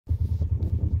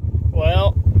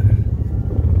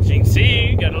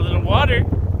water.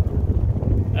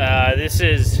 This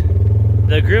is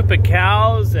the group of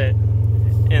cows that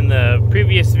in the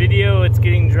previous video. It's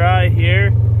getting dry here,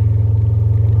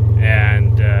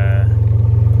 and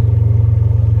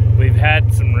we've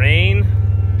had some rain.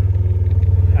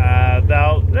 It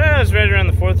was right around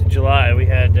the 4th of July. We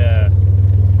had a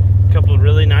couple of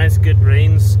really nice good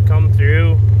rains come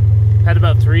through. Had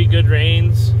about 3 good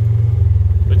rains,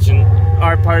 which in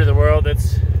our part of the world,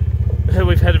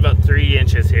 we've had about 3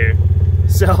 inches here.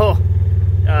 So,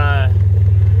 you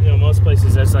know, most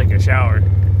places that's like a shower.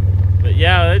 But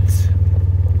yeah,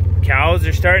 cows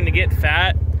are starting to get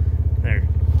fat. They're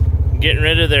getting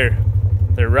rid of their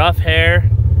rough hair.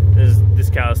 This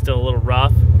cow is still a little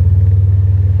rough,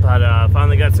 but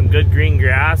finally got some good green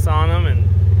grass on them,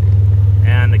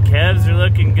 and the calves are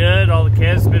looking good. All the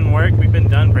calves have been worked. We've been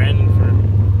done branding for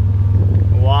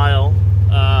a while.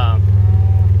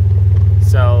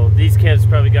 So these calves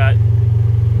probably got a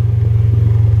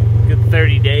good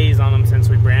 30 days on them since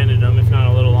we branded them, if not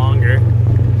a little longer.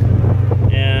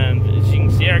 And as you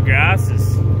can see, our grass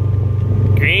is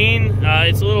green.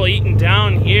 It's a little eaten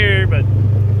down here, but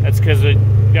that's because we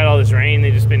got all this rain.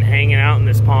 They've just been hanging out in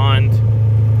this pond.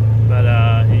 But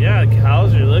yeah, the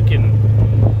cows are looking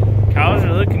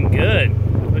good,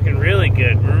 looking really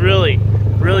good. We're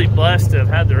really blessed to have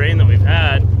had the rain that we've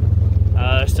had.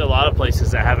 There's still a lot of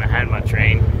places that haven't had much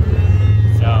rain.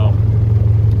 So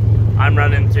I'm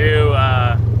running through,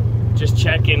 just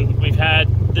checking. We've had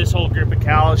this whole group of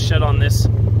cows shut on this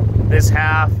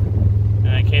half, and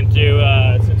I came through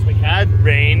since we had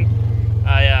rain.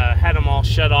 I had them all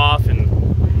shut off and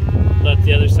let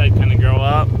the other side kind of grow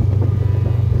up,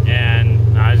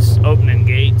 and I was opening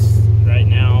gates right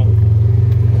now.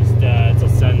 Just it's a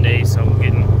Sunday, so I'm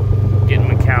getting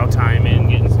my cow time in,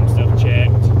 getting some stuff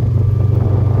checked.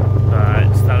 I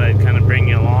just thought I'd kind of bring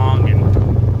you along and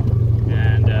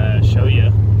show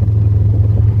you.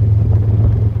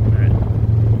 But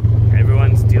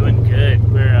everyone's doing good.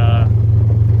 We're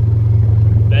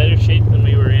better shape than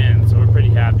we were in, so we're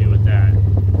pretty happy with that.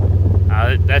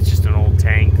 That's just an old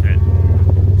tank that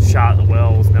shot. The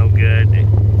well was no good. The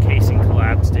casing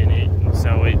collapsed in it, and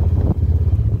so it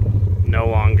no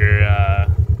longer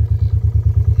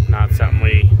not something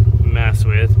we mess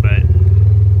with. But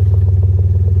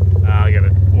I got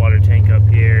a water tank up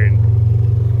here and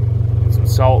some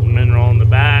salt and mineral in the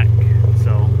back.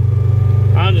 So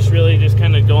I'm just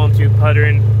kind of going through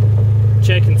puttering,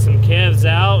 checking some calves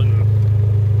out, and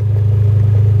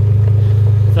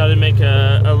thought I'd make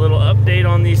a little update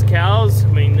on these cows. I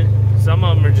mean, some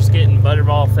of them are just getting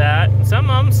butterball fat, and some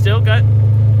of them still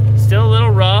a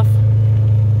little rough.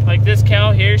 Like this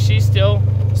cow here, she's still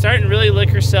starting to really lick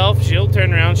herself. She'll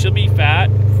turn around, she'll be fat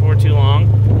before too long.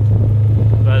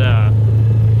 But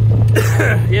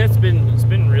yeah, it's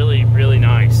been really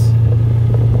nice.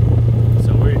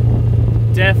 So we're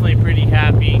definitely pretty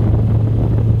happy.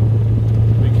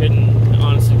 We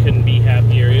honestly couldn't be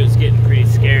happier. It was getting pretty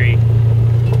scary.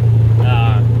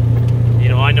 You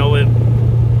know, I know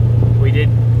we did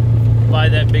buy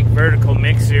that big vertical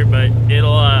mixer, but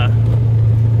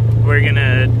we're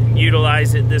gonna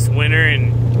utilize it this winter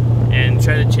and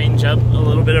try to change up a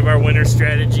little bit of our winter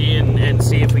strategy and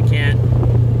see if we can't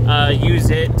use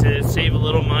it to save a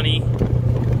little money.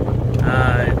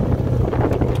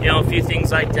 You know, a few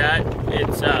things like that.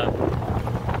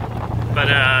 But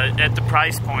at the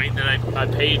price point that I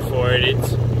paid for it,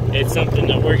 it's something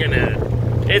that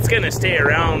it's gonna stay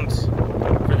around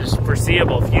for the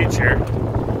foreseeable future,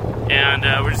 and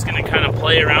we're just gonna kind of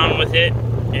play around with it.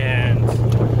 And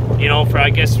you know, I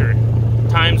guess for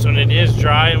times when it is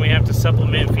dry and we have to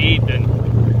supplement feed, then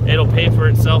it'll pay for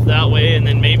itself that way. And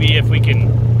then maybe if we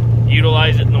can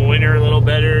utilize it in the winter a little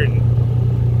better, and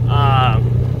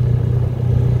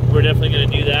we're definitely going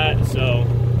to do that. So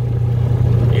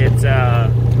it's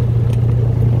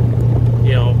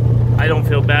you know, I don't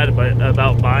feel bad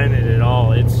about buying it at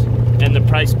all. And the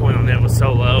price point on it was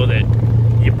so low that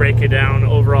you break it down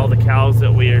over all the cows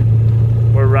that we're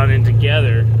running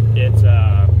together, it's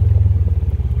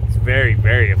very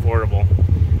affordable.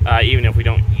 Even if we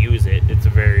don't use it, it's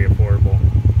very affordable,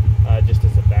 just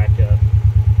as a backup.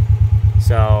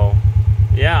 So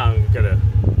yeah, I'm gonna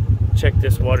check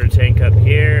this water tank up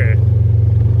here.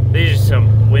 These are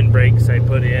some windbreaks I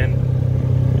put in.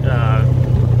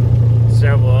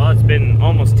 It's been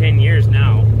almost 10 years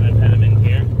now I've had them in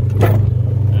here.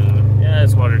 Yeah,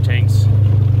 this water tank's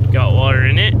got water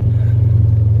in it.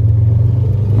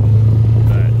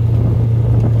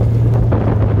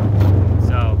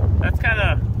 So that's kind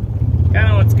of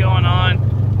what's going on.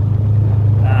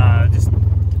 Just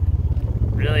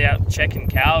really out checking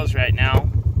cows right now.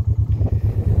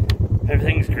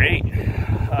 Everything's great.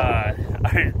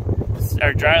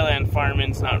 Our dryland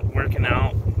farming's not working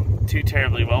out too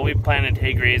terribly well. We planted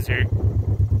hay grazer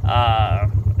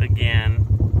again,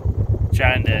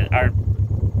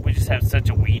 we just have such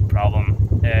a weed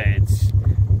problem.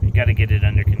 We got to get it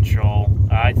under control.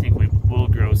 I think we will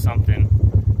grow something.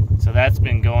 So that's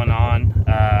been going on.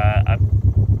 I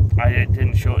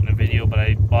didn't show it in the video, but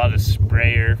I bought a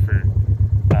sprayer for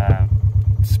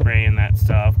spraying that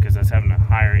stuff because I was having to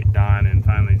hire it done, and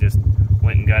finally just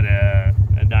went and got a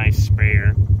nice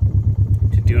sprayer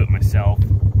to do it myself.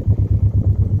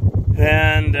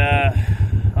 And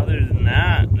other than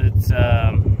that, it's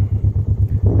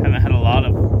haven't had a lot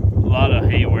of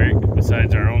hay work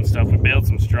besides our own stuff. We baled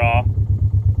some straw,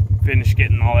 finished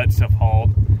getting all that stuff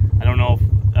hauled. I don't know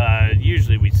if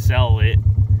usually we sell it.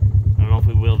 I don't know if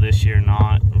we will this year or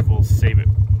not, or if we'll save it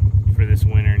for this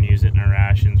winter and use it in our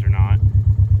rations or not.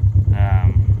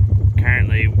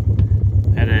 Currently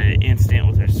had an incident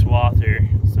with our swather,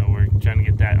 so we're trying to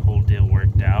get that whole deal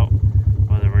worked out,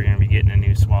 whether we're going to be getting a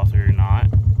new swather or not,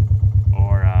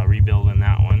 or rebuilding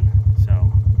that one.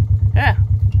 So yeah,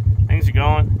 things are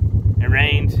going. It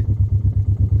rained.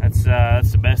 That's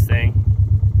the best thing.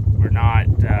 We're not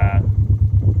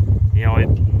you know,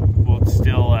 we'll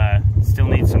still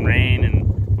need some rain,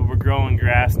 but we're growing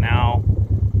grass now,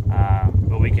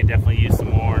 but we could definitely use some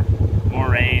more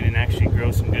rain and actually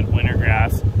grow some good winter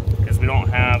grass, because we don't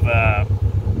have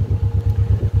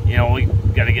you know, we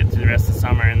got to get through the rest of the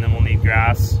summer, and then we'll need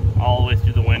grass all the way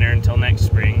through the winter until next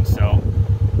spring. So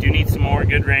do need some more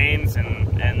good rains, and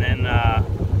then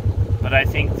but I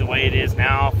think the way it is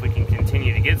now, if we can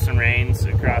continue to get some rains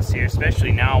across here,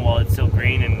 especially now while it's still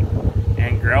green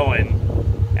and growing,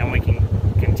 and we can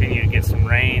continue to get some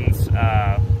rains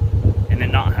and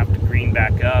then not have to green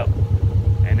back up,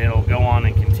 and it'll go on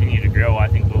and continue to grow, I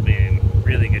think we'll be in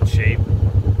really good shape.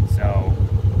 So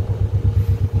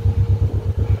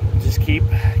just keep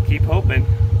hoping,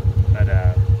 but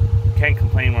can't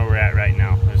complain where we're at right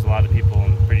now. There's a lot of people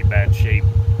in pretty bad shape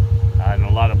in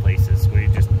a lot of places. We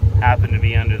just happened to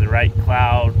be under the right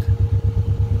cloud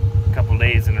a couple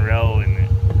days in a row, and it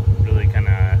really kind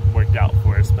of worked out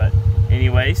for us. But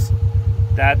anyways,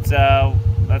 that's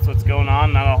what's going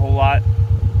on. Not a whole lot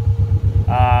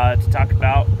to talk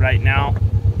about right now.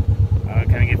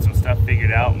 Kind of get some stuff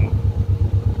figured out and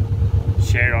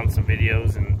share on some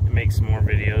videos and make some more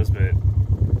videos, but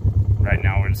right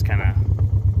now we're just kind of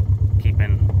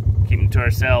keeping to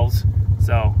ourselves.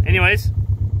 So anyways,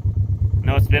 I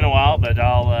know it's been a while, but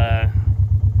I'll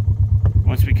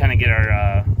once we kind of get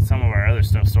our some of our other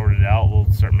stuff sorted out,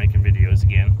 we'll start making videos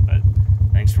again. But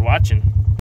thanks for watching.